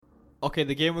Okay,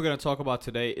 the game we're gonna talk about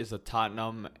today is the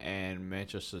Tottenham and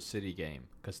Manchester City game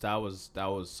because that was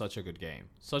such a good game,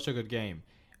 such a good game,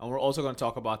 and we're also gonna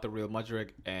talk about the Real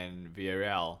Madrid and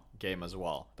Villarreal game as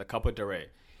well, the Copa del Rey.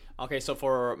 Okay, so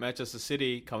for Manchester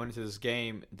City coming into this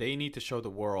game, they need to show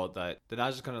the world that they're not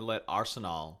just gonna let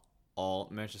Arsenal, all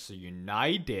Manchester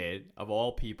United of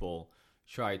all people,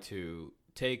 try to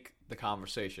take the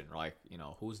conversation, like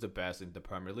who's the best in the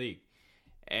Premier League.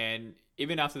 And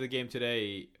even after the game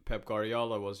today, Pep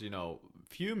Guardiola was,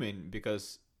 fuming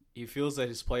because he feels that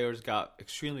his players got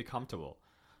extremely comfortable.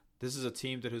 This is a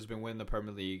team that has been winning the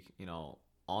Premier League,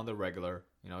 on the regular.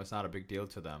 It's not a big deal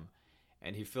to them.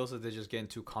 And he feels that they're just getting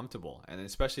too comfortable. And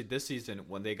especially this season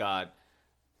when they got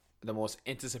the most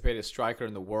anticipated striker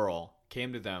in the world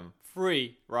came to them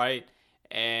free, right?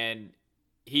 And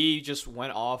he just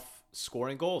went off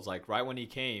scoring goals like right when he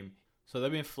came. So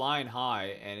they've been flying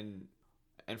high, and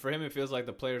for him, it feels like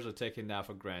the players are taking that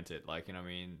for granted. Like,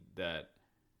 that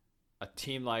a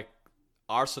team like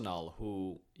Arsenal,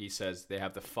 who he says they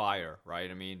have the fire,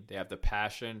 right? They have the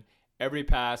passion. Every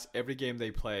pass, every game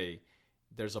they play,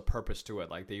 there's a purpose to it.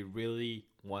 Like, they really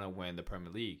want to win the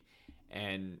Premier League.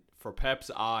 And for Pep's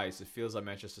eyes, it feels like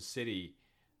Manchester City,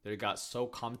 they got so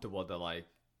comfortable that, like,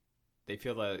 they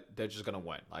feel that they're just going to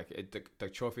win. Like, the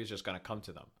trophy is just going to come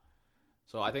to them.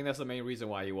 So I think that's the main reason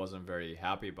why he wasn't very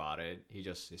happy about it.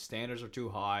 His standards are too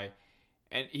high,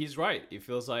 and he's right. It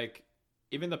feels like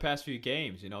even the past few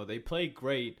games, they played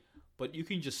great, but you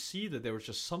can just see that there was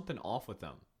just something off with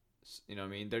them.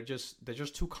 They're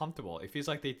just too comfortable. It feels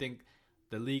like they think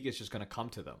the league is just gonna come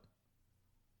to them.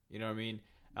 You know what I mean?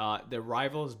 Their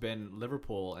rival has been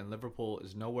Liverpool, and Liverpool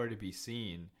is nowhere to be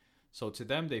seen. So to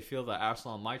them, they feel that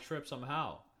Arsenal might trip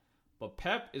somehow. But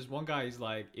Pep is one guy. He's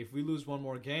like, if we lose one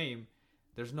more game,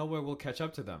 there's no way we'll catch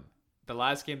up to them. The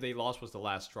last game they lost was the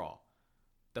last straw.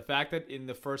 The fact that in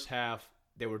the first half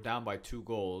they were down by 2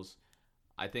 goals,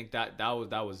 I think that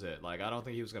was it. Like, I don't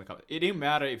think he was gonna come. It didn't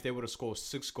matter if they would have scored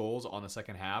 6 goals on the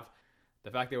second half.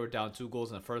 The fact they were down 2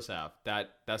 goals in the first half,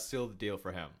 that's still the deal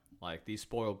for him. Like, these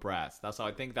spoiled brats. That's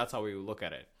how we would look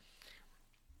at it.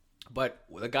 But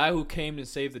the guy who came and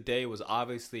saved the day was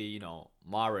obviously,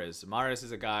 Mahrez. Mahrez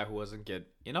is a guy who doesn't get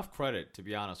enough credit, to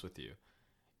be honest with you.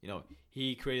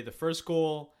 He created the first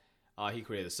goal, he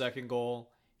created the second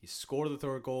goal, he scored the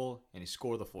third goal, and he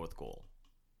scored the fourth goal.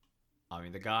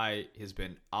 The guy has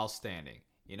been outstanding,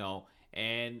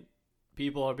 and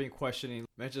people are being questioning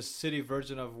Manchester City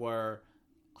version of where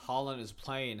Holland is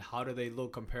playing. How do they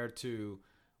look compared to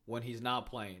when he's not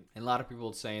playing? And a lot of people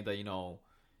are saying that,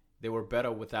 they were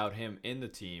better without him in the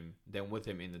team than with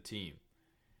him in the team.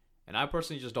 And I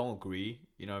personally just don't agree,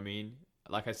 you know what I mean?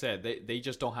 Like I said, they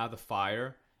just don't have the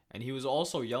fire. And he was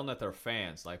also yelling at their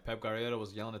fans. Like, Pep Guardiola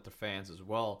was yelling at the fans as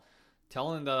well,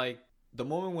 telling them that, like, the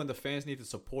moment when the fans need to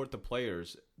support the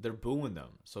players, they're booing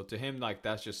them. So to him, like,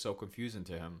 that's just so confusing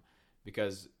to him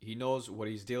because he knows what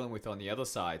he's dealing with on the other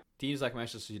side. Teams like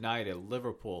Manchester United,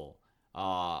 Liverpool,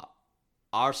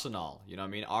 Arsenal, you know what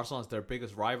I mean? Arsenal is their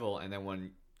biggest rival. And then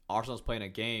when Arsenal's playing a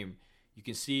game, you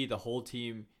can see the whole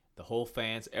team, the whole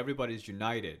fans, everybody's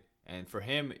united. And for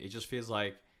him, it just feels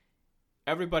like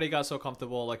everybody got so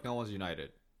comfortable, like no one's united.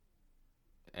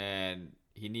 And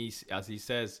he needs, as he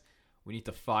says, we need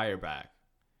to fire back,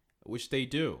 which they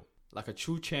do. Like a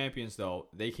true champions, though,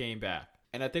 they came back.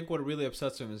 And I think what really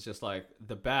upsets him is just like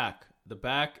the back,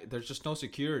 there's just no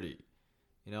security.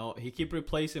 He keep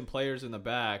replacing players in the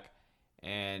back,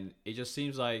 and it just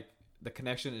seems like the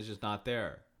connection is just not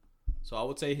there. So I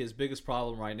would say his biggest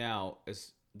problem right now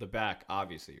is the back,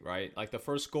 obviously, right? Like the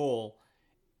first goal,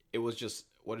 it was just,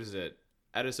 what is it?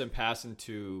 Edison passing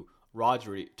to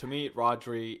Rodri. To me,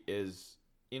 Rodri is,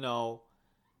 Cancelo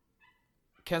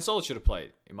should have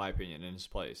played, in my opinion, in his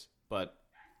place. But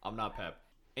I'm not Pep.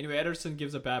 Anyway, Ederson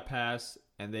gives a bad pass,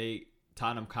 and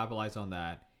Tottenham capitalize on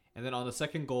that. And then on the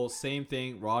second goal, same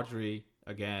thing, Rodri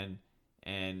again,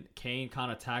 and Kane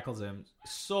kind of tackles him.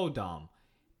 So dumb.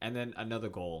 And then another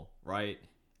goal, right?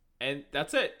 And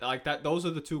that's it. Like that, those are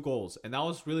the 2 goals. And that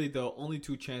was really the only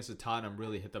 2 chances Tottenham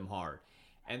really hit them hard.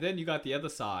 And then you got the other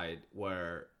side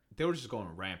where they were just going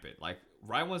rampant. Like,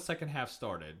 right when the second half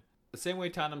started, the same way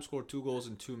Tottenham scored 2 goals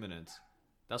in 2 minutes,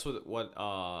 that's what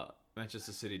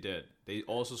Manchester City did. They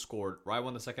also scored, right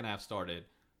when the second half started,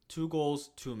 2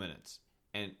 goals, 2 minutes.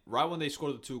 And right when they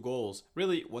scored the 2 goals,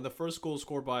 really, when the first goal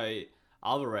scored by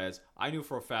Alvarez, I knew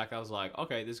for a fact, I was like,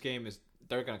 okay, this game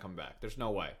they're going to come back. There's no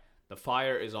way. The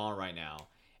fire is on right now.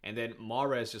 And then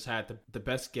Mahrez just had the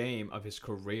best game of his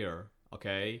career.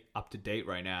 Okay, up to date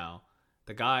right now.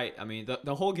 The guy,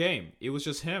 the whole game, it was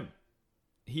just him.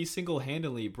 He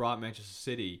single-handedly brought Manchester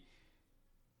City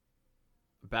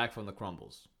back from the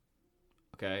crumbles.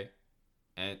 Okay,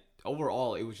 and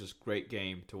overall, it was just a great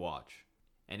game to watch.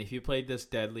 And if you played this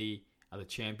deadly at the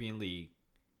Champion League,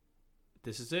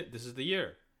 this is it. This is the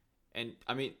year. And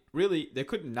I mean, really, they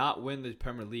could not win the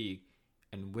Premier League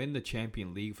and win the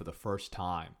Champion League for the first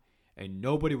time, and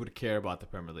nobody would care about the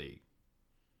Premier League.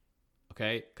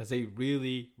 Okay, because they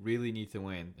really, really need to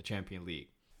win the Champion League.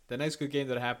 The next good game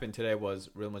that happened today was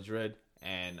Real Madrid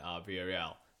and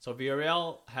Villarreal. So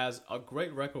Villarreal has a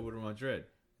great record with Real Madrid.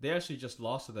 They actually just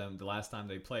lost to them the last time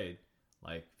they played,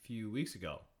 like a few weeks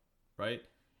ago, right?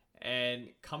 And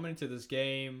coming into this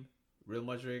game, Real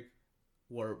Madrid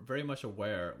were very much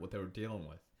aware what they were dealing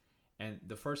with. And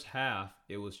the first half,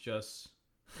 it was just,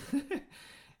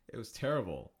 it was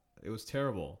terrible. It was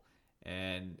terrible.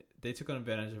 And they took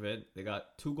advantage of it. They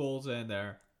got 2 goals in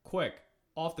there, quick,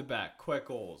 off the bat, quick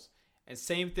goals. And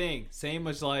same thing, same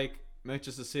as like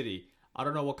Manchester City. I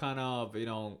don't know what kind of,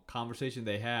 conversation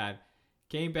they had.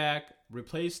 Came back,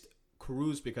 replaced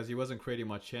Cruz because he wasn't creating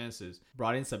much chances.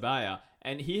 Brought in Sabaya,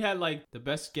 and he had like the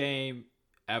best game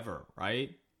ever,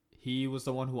 right? He was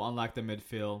the one who unlocked the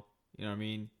midfield, you know what I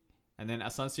mean? And then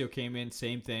Asensio came in,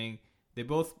 same thing. They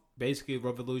both basically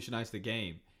revolutionized the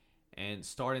game. And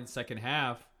starting second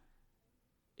half,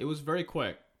 it was very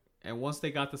quick. And once they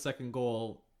got the second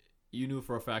goal, you knew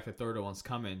for a fact the third one's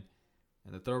coming.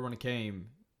 And the third one came,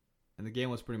 and the game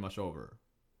was pretty much over.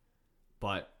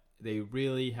 But they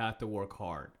really had to work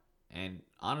hard. And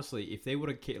honestly, if they would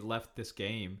have left this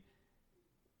game,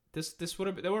 this would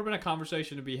have been a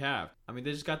conversation to be had. I mean,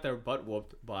 they just got their butt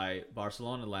whooped by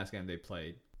Barcelona the last game they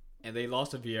played. And they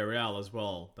lost to Villarreal as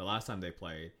well the last time they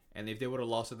played. And if they would have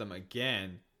lost to them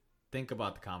again, think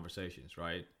about the conversations,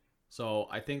 right? So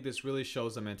I think this really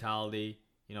shows the mentality,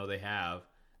 they have.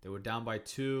 They were down by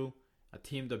 2, a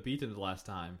team that beat them the last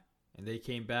time, and they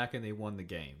came back and they won the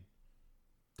game.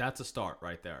 That's a start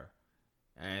right there.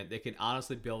 And they can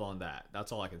honestly build on that.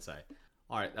 That's all I can say.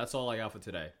 All right, that's all I got for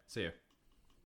today. See you.